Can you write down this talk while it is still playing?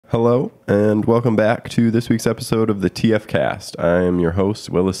Hello, and welcome back to this week's episode of the TF Cast. I am your host,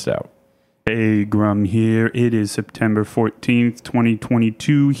 Willis Stout. Hey, Grum here. It is September 14th,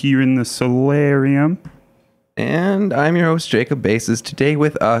 2022, here in the Solarium. And I'm your host, Jacob Bases. Today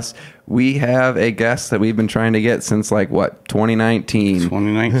with us, we have a guest that we've been trying to get since, 2019?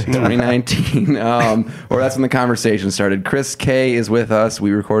 2019. Or that's when the conversation started. Chris K is with us.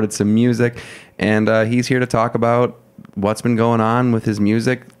 We recorded some music, and he's here to talk about what's been going on with his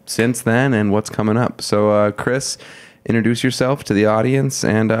music since then and what's coming up. So, Chris, introduce yourself to the audience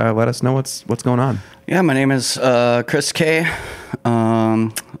and let us know what's going on. Yeah, my name is Chris K.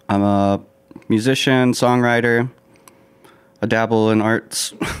 I'm a musician, songwriter. I dabble in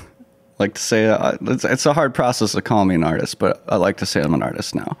arts. Like to say it's a hard process to call me an artist, but I like to say I'm an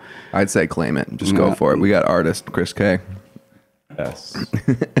artist now. I'd say claim it. Just go for it. We got artist Chris K. Yes.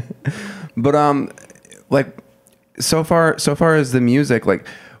 But so far as the music,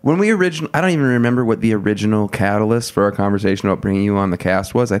 when we I don't even remember what the original catalyst for our conversation about bringing you on the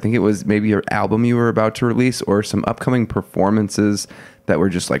cast was. I think it was maybe your album you were about to release or some upcoming performances that were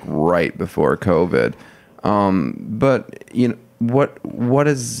just right before COVID. But what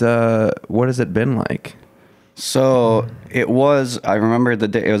has it been like? So I remember the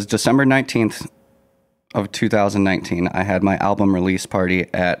day, it was December 19th of 2019. I had my album release party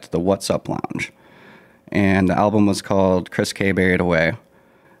at the What's Up Lounge. And the album was called Chris K. Buried Away.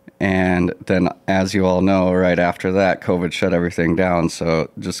 And then, as you all know, right after that, COVID shut everything down. So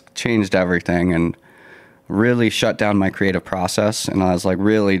just changed everything and really shut down my creative process. And I was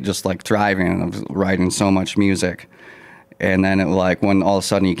really just thriving. And I was writing so much music. And then when all of a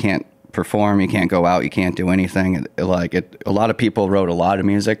sudden you can't perform, you can't go out, you can't do anything. A lot of people wrote a lot of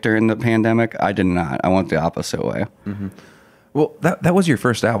music during the pandemic. I did not. I went the opposite way. Mm-hmm. Well, that was your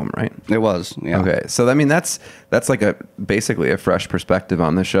first album, right? It was, yeah. Okay, so I mean that's basically a fresh perspective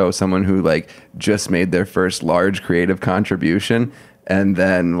on the show. Someone who just made their first large creative contribution and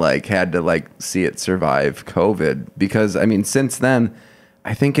then had to see it survive COVID. Because I mean, since then,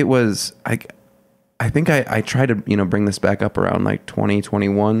 I think it was I think I tried to bring this back up around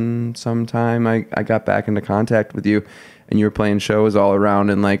 2021 sometime. I got back into contact with you, and you were playing shows all around,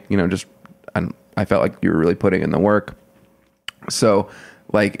 and I felt like you were really putting in the work. So,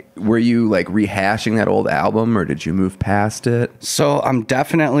 were you rehashing that old album, or did you move past it? So I'm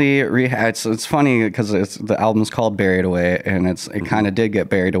definitely It's funny because the album's called Buried Away, and it kind of did get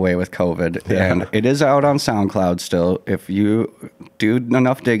buried away with COVID, Yeah. and it is out on SoundCloud still. If you do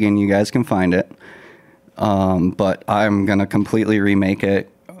enough digging, you guys can find it. But I'm gonna completely remake it.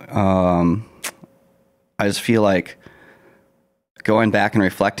 I just feel like going back and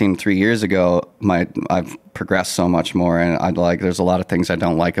reflecting 3 years ago, I've progressed so much more, and there's a lot of things I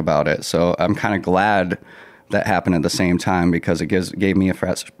don't like about it. So I'm kind of glad that happened at the same time because it gave me a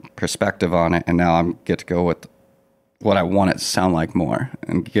fresh perspective on it, and now I get to go with what I want it to sound like more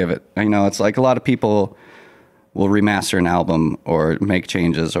and give it. It's a lot of people will remaster an album or make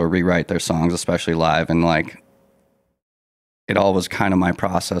changes or rewrite their songs, especially live, and it all was kind of my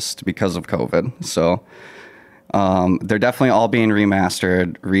process because of COVID. So. They're definitely all being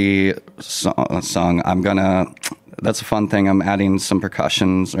remastered, sung. That's a fun thing. I'm adding some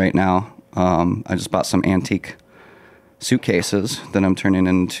percussions right now. I just bought some antique suitcases that I'm turning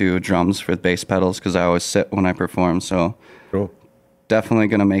into drums for bass pedals because I always sit when I perform. So Cool. Definitely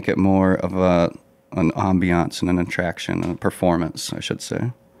going to make it more of an ambiance and an attraction, a performance, I should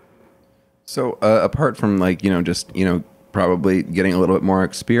say. So apart from probably getting a little bit more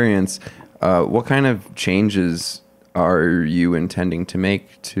experience, what kind of changes are you intending to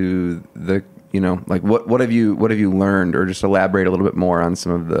make to the, what have you learned, or just elaborate a little bit more on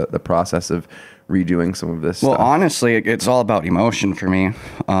some of the process of redoing some of this stuff? Well, honestly, it's all about emotion for me.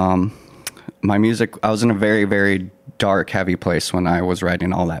 My music, I was in a very, very dark, heavy place when I was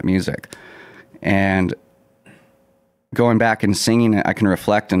writing all that music. And going back and singing it, I can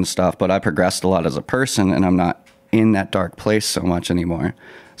reflect and stuff, but I progressed a lot as a person, and I'm not in that dark place so much anymore.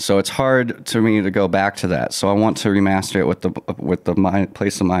 So it's hard to me to go back to that. So I want to remaster it with the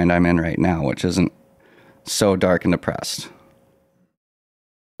place of mind I'm in right now, which isn't so dark and depressed.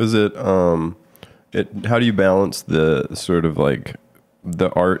 Is it how do you balance the sort of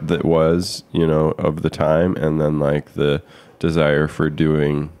the art that was, of the time, and then the desire for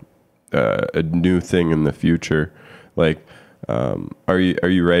doing a new thing in the future? Are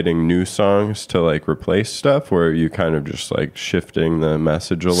you writing new songs to replace stuff, or are you kind of just shifting the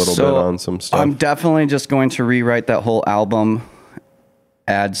message a little bit on some stuff? I'm definitely just going to rewrite that whole album,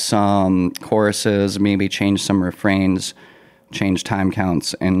 add some choruses, maybe change some refrains, change time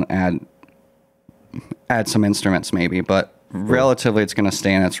counts, and add some instruments maybe. But relatively it's going to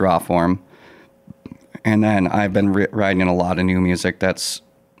stay in its raw form. And then I've been writing a lot of new music that's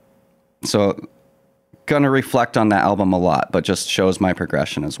so going to reflect on that album a lot, but just shows my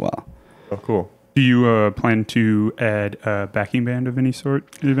progression as well. Oh, cool. Do you plan to add a backing band of any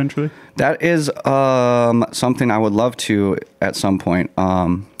sort eventually? That is something I would love to at some point.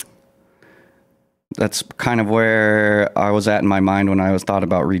 That's kind of where I was at in my mind when I was thought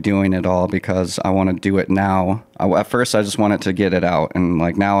about redoing it all, because I want to do it now. At first, I just wanted to get it out, and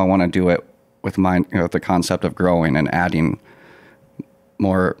like now I want to do it with the concept of growing and adding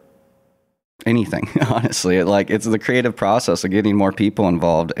more anything. Honestly, it's the creative process of getting more people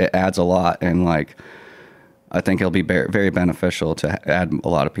involved. It adds a lot, and like I think it'll be very beneficial to add a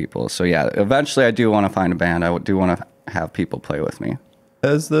lot of people. So yeah, eventually I do want to find a band. I do want to have people play with me.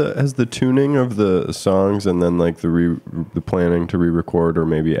 Has the tuning of the songs and then like the planning to re-record or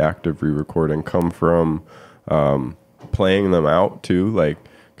maybe active re-recording come from playing them out too? Like,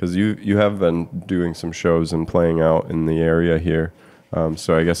 because you have been doing some shows and playing out in the area here,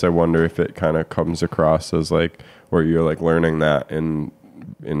 so I guess I wonder if it kind of comes across as like where you're like learning that in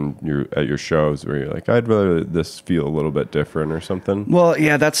at your shows where you're like, I'd rather this feel a little bit different or something. Well,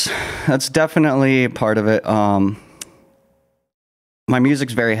 yeah, that's definitely part of it. My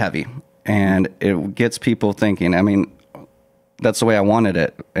music's very heavy, and it gets people thinking. I mean, that's the way I wanted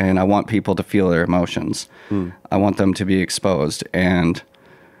it, and I want people to feel their emotions. I want them to be exposed, and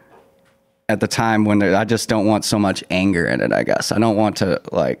at the time when I just don't want so much anger in it, I guess. I don't want to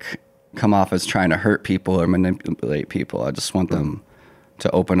like come off as trying to hurt people or manipulate people. I just want them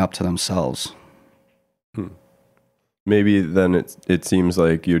to open up to themselves. Maybe then it seems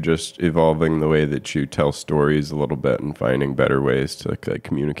like you're just evolving the way that you tell stories a little bit and finding better ways to like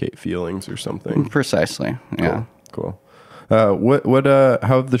communicate feelings or something. Precisely. Yeah. Cool. How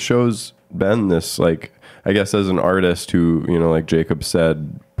have the shows been this, like, I guess as an artist who, you know, like Jacob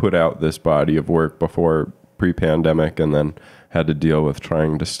said, put out this body of work before pre-pandemic and then had to deal with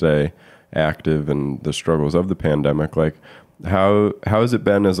trying to stay active and the struggles of the pandemic, like how has it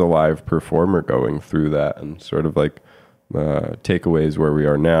been as a live performer going through that and sort of like takeaways where we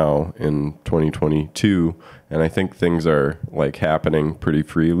are now in 2022? And I think things are like happening pretty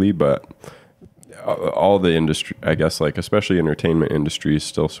freely, but all the industry, I guess, like especially entertainment industry, is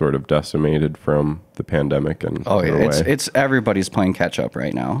still sort of decimated from the pandemic. And it's everybody's playing catch up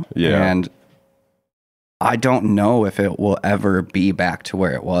right now. Yeah, and I don't know if it will ever be back to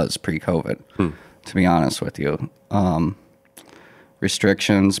where it was pre-COVID. To be honest with you,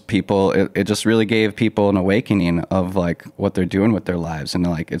 restrictions, people, it just really gave people an awakening of like what they're doing with their lives, and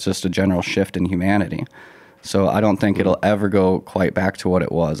like it's just a general shift in humanity. So I don't think it'll ever go quite back to what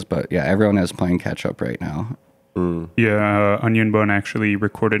it was, but yeah, everyone is playing catch up right now. Yeah, Onion Bone actually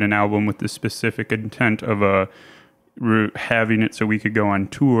recorded an album with the specific intent of having it so we could go on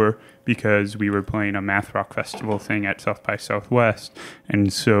tour, because we were playing a math rock festival thing at South by Southwest,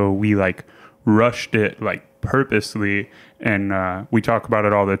 and so we like rushed it like purposely, and we talk about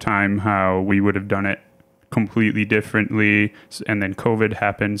it all the time how we would have done it completely differently, and then COVID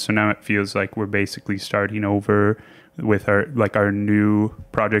happened, so now it feels like we're basically starting over with our new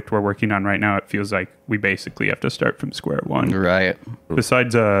project we're working on right now. It feels like we basically have to start from square one, right?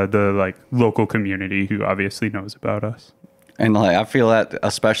 Besides the like local community who obviously knows about us. And like I feel that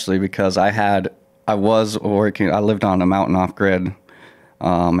especially because I lived on a mountain off grid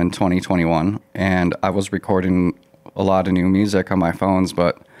in 2021, and I was recording a lot of new music on my phones,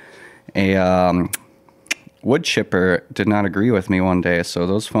 but a wood chipper did not agree with me one day, so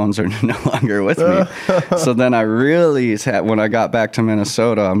those phones are no longer with me. So then I really had, when I got back to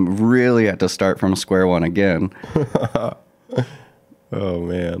Minnesota, I really had to start from square one again. Oh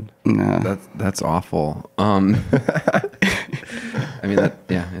man, nah. That's awful. I mean,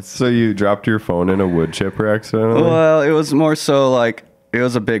 it's so you dropped your phone in a wood chipper accidentally? Well, it was more so like it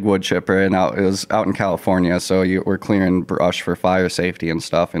was a big wood chipper, and it was out in California, so we're clearing brush for fire safety and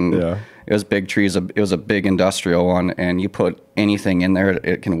stuff, and yeah. It was big trees. It was a big industrial one, and you put anything in there,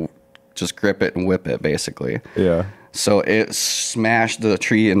 it can just grip it and whip it, basically. Yeah. So it smashed the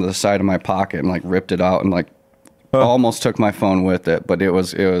tree into the side of my pocket and like ripped it out and like almost took my phone with it, but it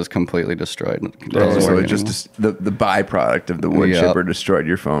was completely destroyed. So it just the byproduct of the wood chipper destroyed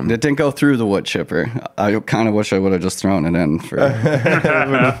your phone. It didn't go through the wood chipper. I kind of wish I would have just thrown it in for the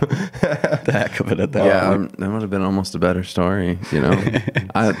heck of it at that point. That would have been almost a better story, you know.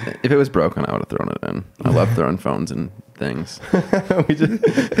 If it was broken, I would have thrown it in. I love throwing phones and things. But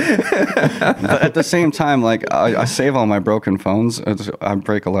at the same time, like I save all my broken phones. I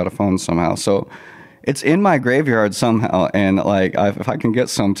break a lot of phones somehow, so It's in my graveyard somehow, and like if I can get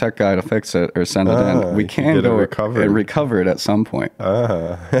some tech guy to fix it or send it in, we you can get it go recovered. and recover it at some point.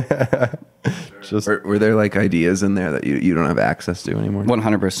 Just Were there like ideas in there that you don't have access to anymore?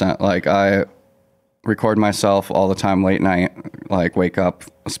 100%. Like I record myself all the time late night, like wake up,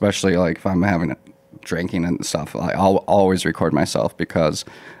 especially like if I'm having drinking and stuff. I'll always record myself because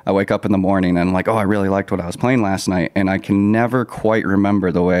I wake up in the morning and I'm like, oh, I really liked what I was playing last night, and I can never quite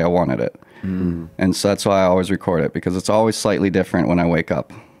remember the way I wanted it. And so that's why I always record it, because it's always slightly different when I wake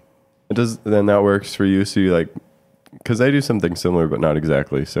up. then that works for you. So you like, because I do something similar, but not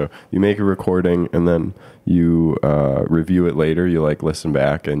exactly. So you make a recording and then you review it later. You like listen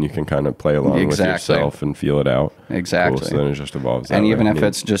back and you can kind of play along with yourself and feel it out. Exactly. Cool. So then it just evolves. That And way. even if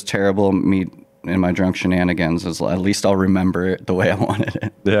it's just terrible, me and my drunk shenanigans, at least I'll remember it the way I wanted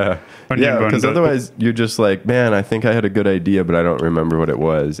it. Yeah. Yeah, because otherwise you're just like, man, I think I had a good idea, but I don't remember what it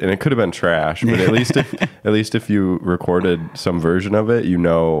was. And it could have been trash, but at least if you recorded some version of it, you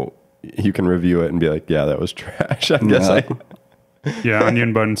know, you can review it and be like, yeah, that was trash. I guess Yeah,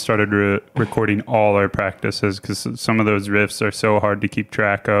 Onion Bun started recording all our practices because some of those riffs are so hard to keep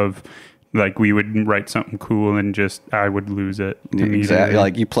track of. Like we would write something cool and I would lose it. Exactly.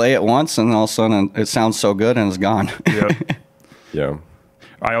 Like you play it once and all of a sudden it sounds so good and it's gone. Yep. Yeah.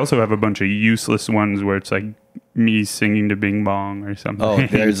 I also have a bunch of useless ones where it's like me singing to Bing Bong or something. Oh,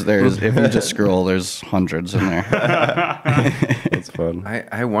 there's if you just scroll, there's hundreds in there. That's fun.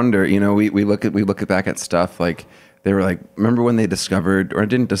 I wonder, you know, we look at back at stuff like they were like, remember when they discovered, or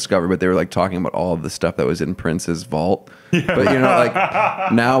didn't discover, but they were like talking about all of the stuff that was in Prince's vault. Yeah. But you know, like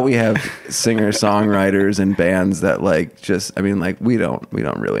now we have singer-songwriters and bands that like just, I mean, like we don't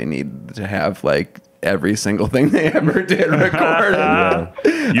really need to have like every single thing they ever did recorded. Yeah.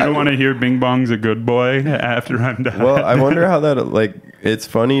 You don't want to hear Bing Bong's a good boy after I'm done. Well, I wonder how that, like, it's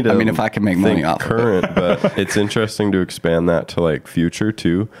funny to, I mean, if I can make money off current, of it. but it's interesting to expand that to like future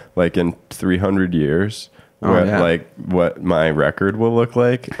too, like in 300 years. Like what my record will look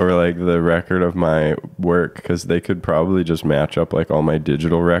like, or like the record of my work, because they could probably just match up like all my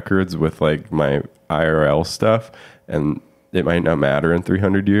digital records with like my IRL stuff, and it might not matter in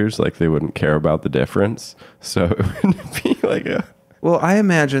 300 years. Like they wouldn't care about the difference. So it wouldn't be like a... Well, I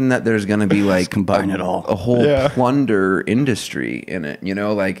imagine that there's going to be like combine it all. A whole plunder industry in it, you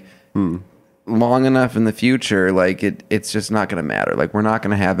know, like long enough in the future, like it's just not going to matter. Like we're not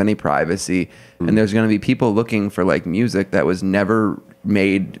going to have any privacy, and there's going to be people looking for like music that was never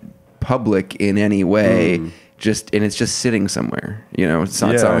made public in any way. And it's just sitting somewhere, you know, it's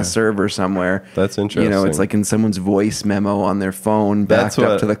on a server somewhere. That's interesting. You know, it's like in someone's voice memo on their phone, backed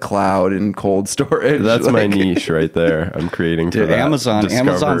up to the cloud in cold storage. That's like, my niche right there. I'm creating for that. Amazon's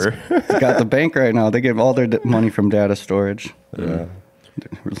got the bank right now. They give all their money from data storage. Yeah.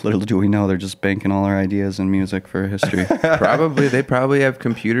 Little do we know, they're just banking all our ideas and music for history. They probably have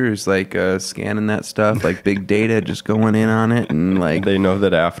computers like scanning that stuff, like big data just going in on it, and like They know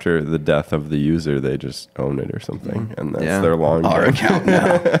that after the death of the user, they just own it or something, and that's their long Our game. account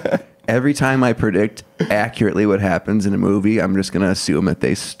now. every time I predict accurately what happens in a movie, I'm just gonna assume that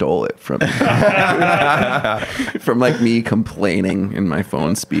they stole it from from like me complaining and my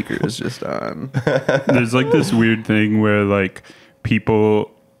phone speaker is just on. There's like this weird thing where like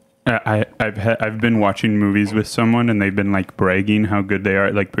people, I've been watching movies with someone and they've been like bragging how good they are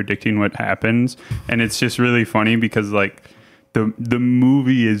at like predicting what happens, and it's just really funny because like the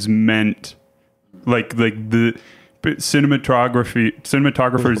movie is meant like the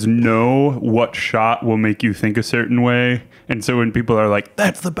cinematographers know what shot will make you think a certain way. And so when people are like,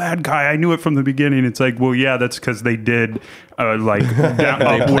 that's the bad guy, I knew it from the beginning, it's like, well, yeah, that's because they did like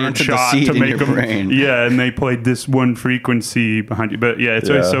upward shot to make them brain. Yeah, and they played this one frequency behind you. But yeah, it's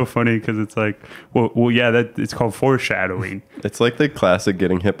always so funny because it's like, well, yeah, that it's called foreshadowing. It's like the classic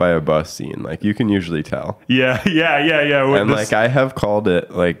getting hit by a bus scene. Like you can usually tell. Yeah. And like I have called it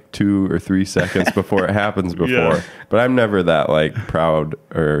like 2 or 3 seconds before it happens before, but I'm never that like proud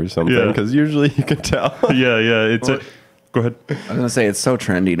or something because usually you can tell. It's go ahead. I was gonna say it's so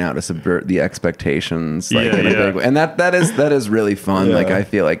trendy now to subvert the expectations, like in a big way, and that is really fun. Yeah. Like I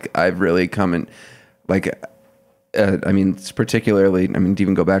feel like I've really come in, like, I mean, particularly, I mean, to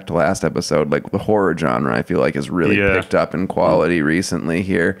even go back to last episode, like the horror genre, I feel like has really picked up in quality recently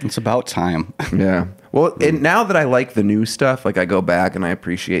here. It's about time. Yeah. Well, and now that I like the new stuff, like I go back and I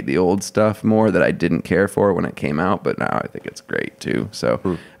appreciate the old stuff more that I didn't care for when it came out, but now I think it's great too. So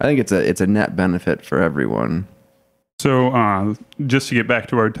I think it's a net benefit for everyone. So just to get back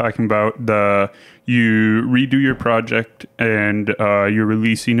to what we're talking about, you redo your project and you're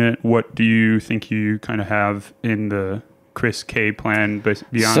releasing it. What do you think you kind of have in the Chris K plan beyond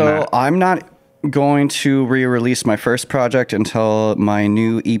that? So I'm not going to re-release my first project until my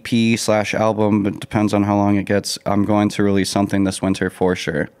new EP/album. It depends on how long it gets. I'm going to release something this winter for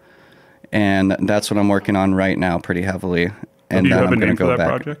sure, and that's what I'm working on right now, pretty heavily. And Do you then have I'm a going name to for go that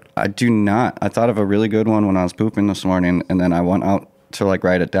back. project? I do not. I thought of a really good one when I was pooping this morning, and then I went out to like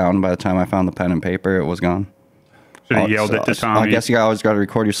write it down. By the time I found the pen and paper, it was gone. Should have yelled it to Tommy. I guess you always got to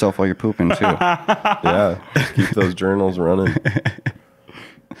record yourself while you're pooping too. Yeah, keep those journals running.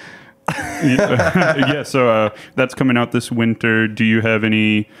 Yeah, so that's coming out this winter. Do you have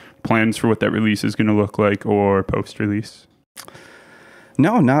any plans for what that release is going to look like or post-release?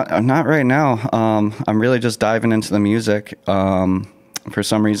 No, not right now. I'm really just diving into the music. For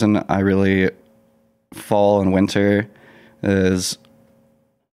some reason, I really fall and winter is,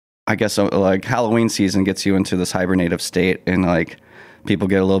 I guess, like Halloween season gets you into this hibernative state, and like people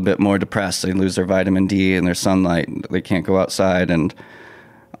get a little bit more depressed. They lose their vitamin D and their sunlight. They can't go outside, and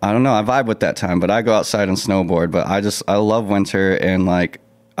I don't know. I vibe with that time, but I go outside and snowboard. But I love winter, and like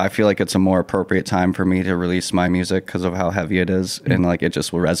I feel like it's a more appropriate time for me to release my music because of how heavy it is, and like it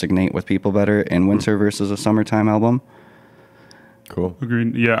just will resonate with people better in winter versus a summertime album. Cool.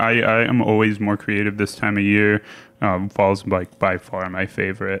 Agreed. Yeah, I am always more creative this time of year. Fall's like by far my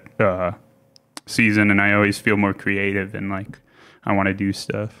favorite season, and I always feel more creative and like I want to do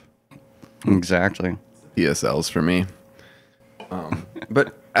stuff. Exactly. ESLs for me.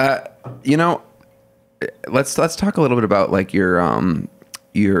 But you know, let's talk a little bit about like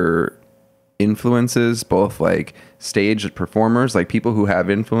your influences, both like stage performers, like people who have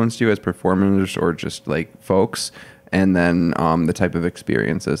influenced you as performers or just like folks, and then the type of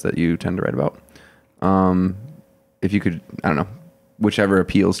experiences that you tend to write about. If you could, I don't know, whichever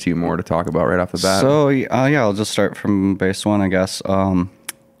appeals to you more to talk about right off the bat. So yeah, I'll just start from base one, I guess.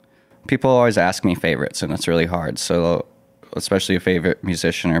 People always ask me favorites, and it's really hard. So especially a favorite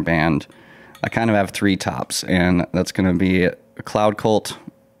musician or band, I kind of have three tops, and that's going to be Cloud Cult,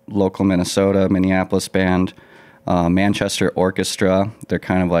 local Minneapolis band, Manchester Orchestra. They're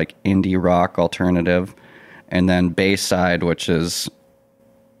kind of like indie rock alternative, and then Bayside, which is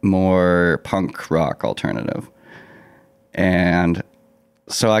more punk rock alternative. And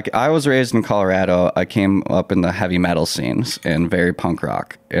so I was raised in Colorado. I came up in the heavy metal scenes and very punk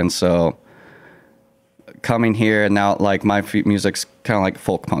rock. And so coming here and now, like my music's kind of like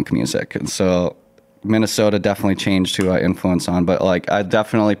folk punk music. And so Minnesota definitely changed who I influence on. But like I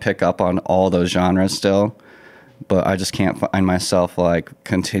definitely pick up on all those genres still. But I just can't find myself like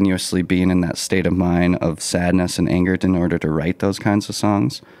continuously being in that state of mind of sadness and anger in order to write those kinds of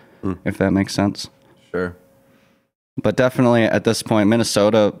songs, if that makes sense. Sure. But definitely at this point,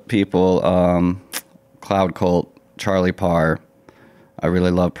 Minnesota people, Cloud Cult, Charlie Parr, I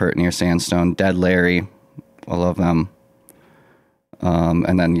really love Pert Near Sandstone, Dead Larry, I love them.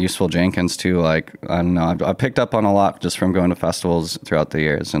 And then Useful Jenkins too. Like, I don't know, I picked up on a lot just from going to festivals throughout the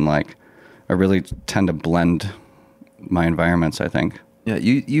years, and like I really tend to blend my environments, I think. Yeah,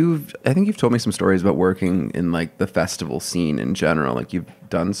 I think you've told me some stories about working in like the festival scene in general. Like you've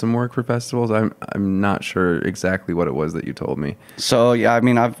done some work for festivals. I'm not sure exactly what it was that you told me. So yeah, I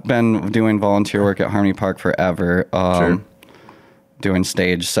mean, I've been doing volunteer work at Harmony Park forever. Sure. Doing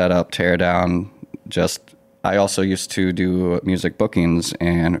stage setup, tear down. I also used to do music bookings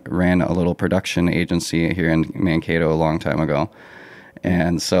and ran a little production agency here in Mankato a long time ago.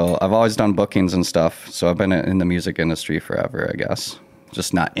 And so I've always done bookings and stuff. So I've been in the music industry forever, I guess.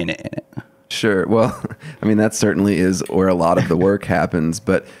 Just not in it. Sure. Well, I mean, that certainly is where a lot of the work happens.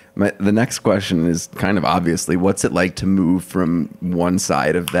 But the next question is kind of obviously, what's it like to move from one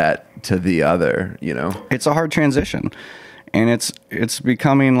side of that to the other, you know? It's a hard transition. And it's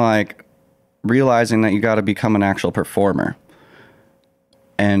becoming like realizing that you got to become an actual performer.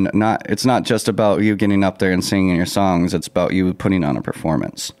 And it's not just about you getting up there and singing your songs. It's about you putting on a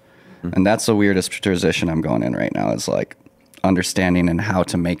performance. Mm-hmm. And that's the weirdest transition I'm going in right now, is like understanding and how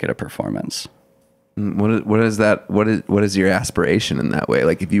to make it a performance. What is your aspiration in that way?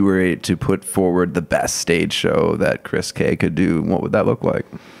 Like if you were to put forward the best stage show that Chris K could do, what would that look like?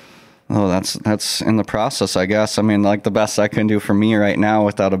 Oh, that's in the process, I guess. I mean, like the best I can do for me right now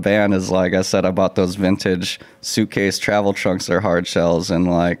without a band is, like I said, I bought those vintage suitcase travel trunks. They're hard shells,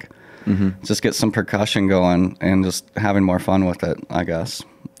 and like just get some percussion going and just having more fun with it, I guess,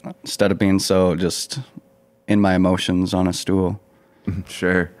 instead of being so just in my emotions on a stool.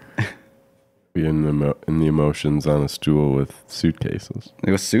 Sure. Be in the emotions on a stool with suitcases.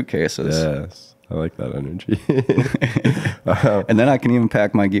 With suitcases. Yes. I like that energy. And then I can even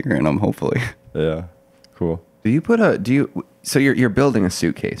pack my gear in them, hopefully. Yeah. Cool. So you're building a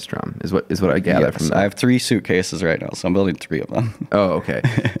suitcase drum is what I gather from that. I have 3 suitcases right now, so I'm building 3 of them. Oh, okay.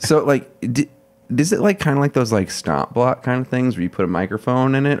 So like is it like kind of like those like stomp block kind of things where you put a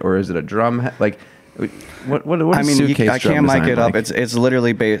microphone in it, or is it a drum like what I is mean, suitcase I drum can't mic design it up. like? It's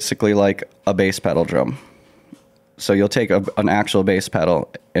literally basically like a bass pedal drum. So you'll take an actual bass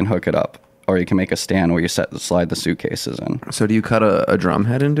pedal and hook it up, or you can make a stand where you slide the suitcases in. So do you cut a drum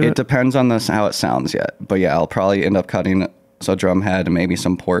head into it? It depends on how it sounds yet, but yeah, I'll probably end up cutting a drum head and maybe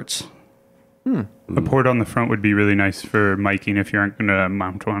some ports. A port on the front would be really nice for miking if you aren't going to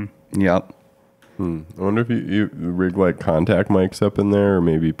mount one. Yep. I wonder if you rig like contact mics up in there, or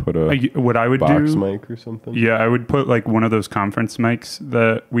maybe put a What I would box do, mic or something. yeah, I would put like one of those conference mics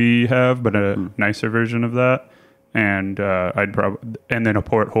that we have, but a nicer version of that. And I'd probably, and then a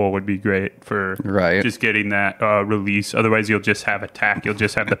porthole would be great for Right. just getting that release. Otherwise, you'll just have a tack. You'll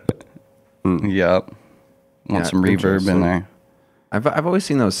just have the. Yep. Want Yeah, some reverb interesting. in there. I've always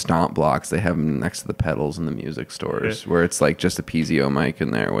seen those stomp blocks. They have them next to the pedals in the music stores, where it's like just a piezo mic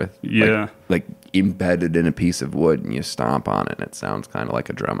in there with Yeah. like embedded in a piece of wood, and you stomp on it, and it sounds kind of like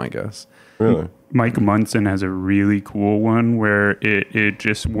a drum, I guess. Really? Mike Munson has a really cool one where it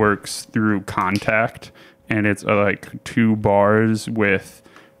just works through contact, and it's like 2 bars with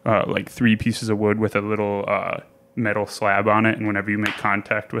like 3 pieces of wood with a little metal slab on it, and whenever you make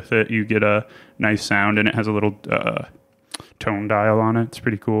contact with it, you get a nice sound, and it has a little tone dial on it. It's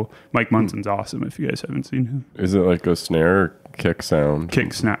pretty cool. Mike Munson's awesome if you guys haven't seen him. Is it like a snare or kick sound?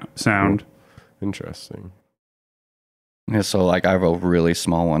 Kick sound. Interesting. Yeah, so like I have a really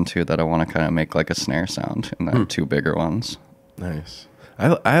small one too that I want to kind of make like a snare sound, and then 2 bigger ones. Nice.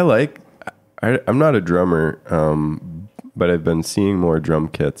 I'm not a drummer, but I've been seeing more drum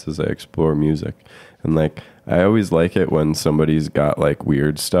kits as I explore music, and like I always like it when somebody's got like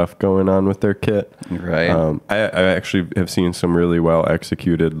weird stuff going on with their kit. Right. I actually have seen some really well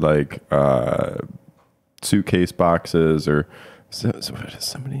executed like suitcase boxes, or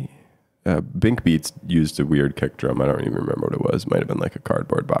somebody. Bink Beats used a weird kick drum. I don't even remember what it was. Might have been like a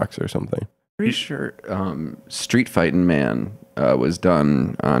cardboard box or something. Pretty sure Street Fighting Man was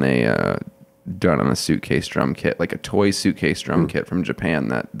done on a suitcase drum kit, like a toy suitcase drum kit from Japan.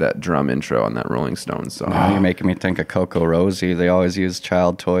 That drum intro on that Rolling Stones song. Now you're making me think of Coco Rosie. They always use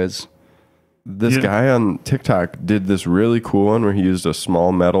child toys. This guy on TikTok did this really cool one where he used a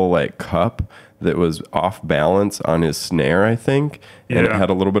small metal like cup that was off balance on his snare, I think, and it Yeah.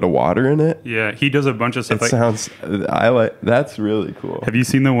 had a little bit of water in it. Yeah, he does a bunch of stuff. That's really cool. Have you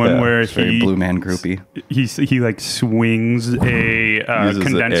seen the one where It's very Blue Man groupie. he like swings a Uses the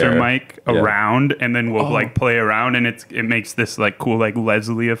condenser air. mic Yeah. around, and then we'll like play around, and it makes this like cool like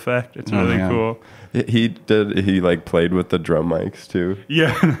Leslie effect. It's really yeah. cool. He like played with the drum mics too.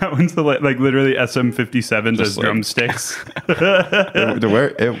 Yeah, that one's like literally SM57s as like- drumsticks.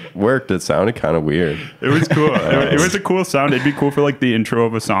 It worked. It sounded kind of weird. It was cool. It was a cool sound. It'd be cool for like the intro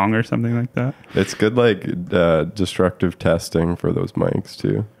of a song or something like that. It's good like destructive testing for those mics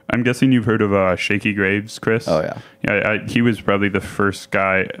too. I'm guessing you've heard of Shaky Graves, Chris. Oh, yeah. Yeah, he was probably the first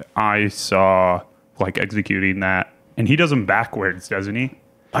guy I saw like executing that, and he does them backwards, doesn't he?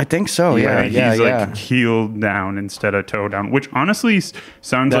 I think so. Yeah. He's like heel down instead of toe down, which honestly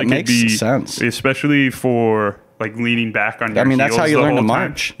sounds That like makes it'd be sense. especially for like leaning back on your mean, that's heels how you the learn to whole time.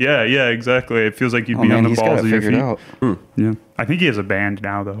 march. Yeah, exactly. It feels like you'd Oh be man, on the he's got balls it of your figured feet. out. Yeah, I think he has a band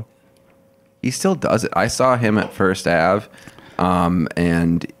now though. He still does it. I saw him at First Ave,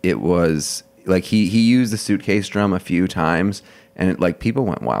 and it was like he used the suitcase drum a few times, and like people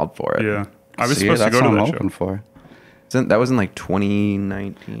went wild for it. Yeah, I was See, supposed to that's go to what I'm that hoping show. for. That was in like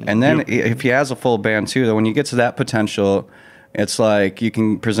 2019. And then if he has a full band too, then when you get to that potential, it's like you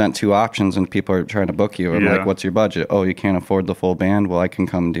can present 2 options and people are trying to book you. I'm Yeah. like, what's your budget? Oh, you can't afford the full band? Well, I can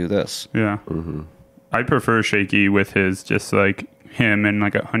come do this. Yeah, I prefer Shaky with his just like him and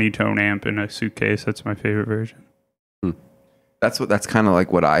like a honeytone amp in a suitcase. That's my favorite version. That's kind of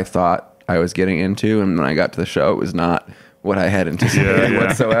like what I thought I was getting into, and when I got to the show, it was not what I had anticipated Yeah.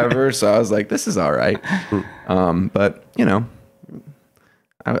 whatsoever. So I was like, this is all right. But you know,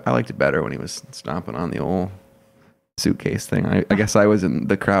 I liked it better when he was stomping on the old suitcase thing. I guess I was in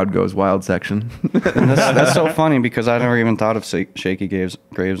the crowd goes wild section. And that's so funny because I never even thought of Shaky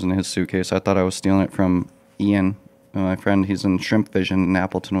Graves in his suitcase. I thought I was stealing it from Ian, my friend. He's in Shrimp Vision in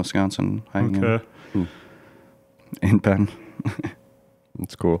Appleton, Wisconsin. Hi, Ian. Okay. In Ben.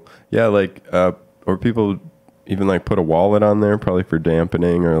 It's cool. Yeah, like or people even like put a wallet on there probably for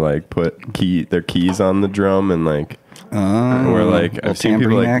dampening, or like put their keys on the drum, and like or like I've seen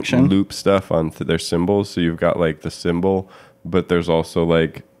people like action. loop stuff onto their cymbals, so you've got like the cymbal, but there's also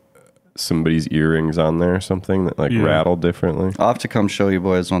like somebody's earrings on there or something that like rattle differently. I'll have to come show you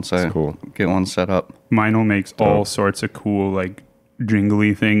boys once I cool. get one set up. Meinl makes all sorts of cool like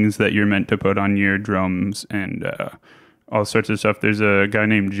jingly things that you're meant to put on your drums and all sorts of stuff. There's a guy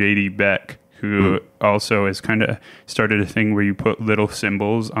named JD Beck who also has kind of started a thing where you put little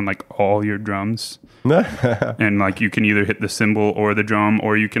cymbals on like all your drums. And like you can either hit the cymbal or the drum,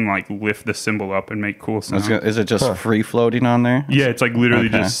 or you can like lift the cymbal up and make cool sounds. Is it just free floating on there? Yeah, it's like literally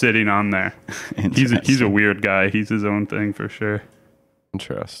just sitting on there. He's a weird guy. He's his own thing for sure.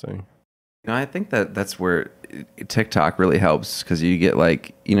 Interesting. I think that's where TikTok really helps, because you get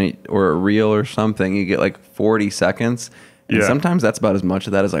like, or a reel or something, you get like 40 seconds. And sometimes that's about as much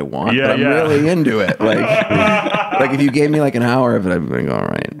of that as I want, but I'm really into it. Like, like if you gave me like an hour of it, I'd be like, all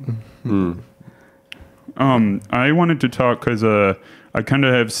right. I wanted to talk because I kind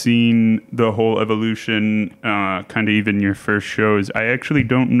of have seen the whole evolution, kind of even your first shows. I actually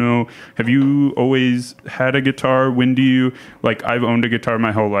don't know. Have you always had a guitar? When do you, like, I've owned a guitar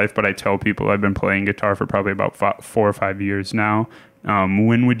my whole life, but I tell people I've been playing guitar for probably about 4 or 5 years now.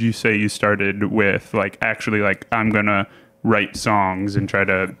 When would you say you started with, like, actually, like, I'm going to write songs and try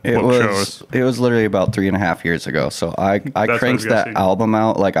to book shows? It was literally about 3.5 years ago. So I cranked that album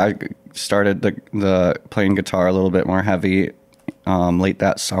out. Like, I started the playing guitar a little bit more heavy late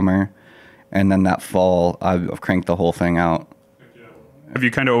that summer, and then that fall I've cranked the whole thing out. Have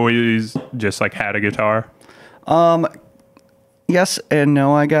you kind of always just like had a guitar? Yes and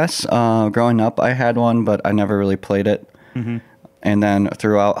no, I guess. Growing up I had one, but I never really played it. Mm-hmm. And then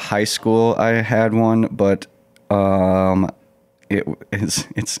throughout high school I had one, but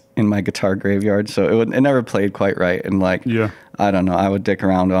it's in my guitar graveyard, so it never played quite right. And like, I don't know, I would dick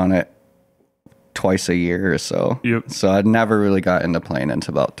around on it twice a year or so. So I'd never really got into playing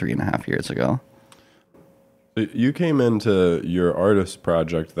until about 3.5 years ago. You came into your artist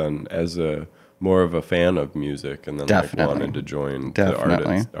project then as more of a fan of music, and then like wanted to join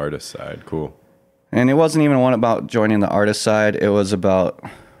the artist side. Cool. And it wasn't even one about joining the artist side. It was about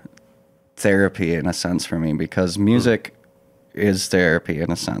therapy in a sense for me, because music is therapy in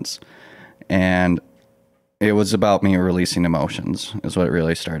a sense. And it was about me releasing emotions is what it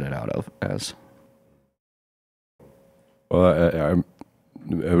really started out as. Well,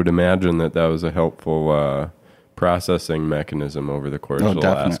 I would imagine that was a helpful processing mechanism over the course of the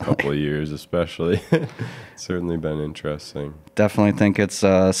last couple of years, especially. Certainly been interesting. Definitely think it's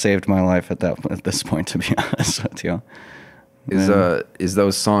saved my life at this point, to be honest with you. Is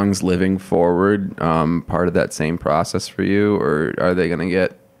those songs living forward part of that same process for you, or are they going to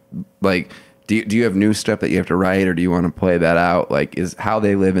get like? Do you have new stuff that you have to write, or do you want to play that out? Like, is how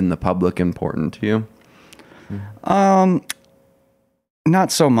they live in the public important to you?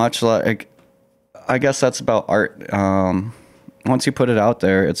 Not so much. Like, I guess that's about art. Once you put it out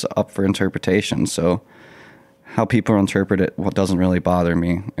there, it's up for interpretation. So how people interpret it, doesn't really bother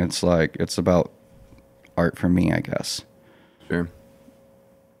me. It's like, it's about art for me, I guess. Sure.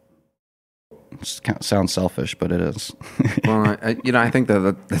 It sounds selfish, but it is. Well, I think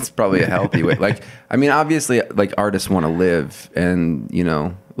that's probably a healthy way. Like, I mean, obviously, like, artists want to live, and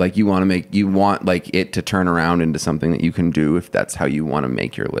like, you want like it to turn around into something that you can do if that's how you want to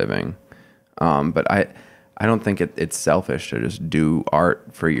make your living. But I don't think it's selfish to just do art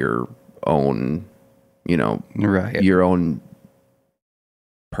for your own, right, your own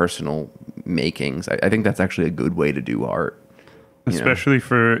personal makings. I think that's actually a good way to do art. Especially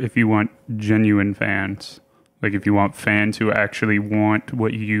for if you want genuine fans. Like if you want fans who actually want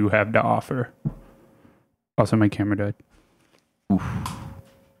what you have to offer. Also, my camera died. Oof.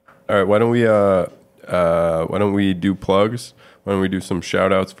 All right, why don't we do plugs? Why don't we do some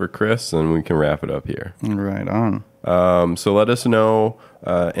shout outs for Chris, and we can wrap it up here. Right on. So let us know,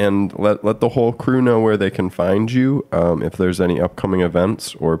 and let the whole crew know where they can find you, if there's any upcoming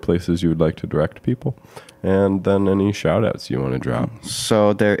events or places you would like to direct people, and then any shout outs you want to drop.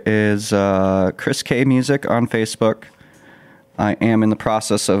 So there is Chris K Music on Facebook. I am in the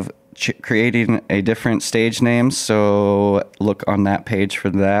process of creating a different stage name, so look on that page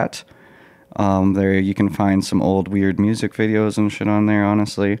for that. There you can find some old weird music videos and shit on there,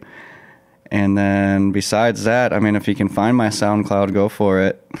 honestly. And then besides that, I mean, if you can find my SoundCloud, go for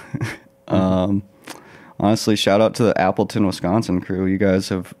it. Honestly, shout out to the Appleton, Wisconsin crew. You guys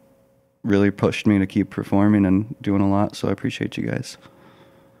have really pushed me to keep performing and doing a lot, so I appreciate you guys.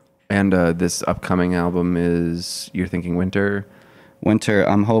 And this upcoming album is, you're thinking winter? Winter.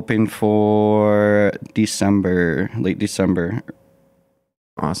 I'm hoping for December, late December.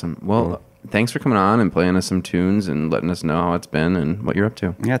 Awesome. Well, thanks for coming on and playing us some tunes and letting us know how it's been and what you're up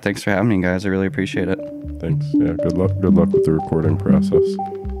to. Yeah, thanks for having me, guys. I really appreciate it. Thanks. Yeah, good luck with the recording process.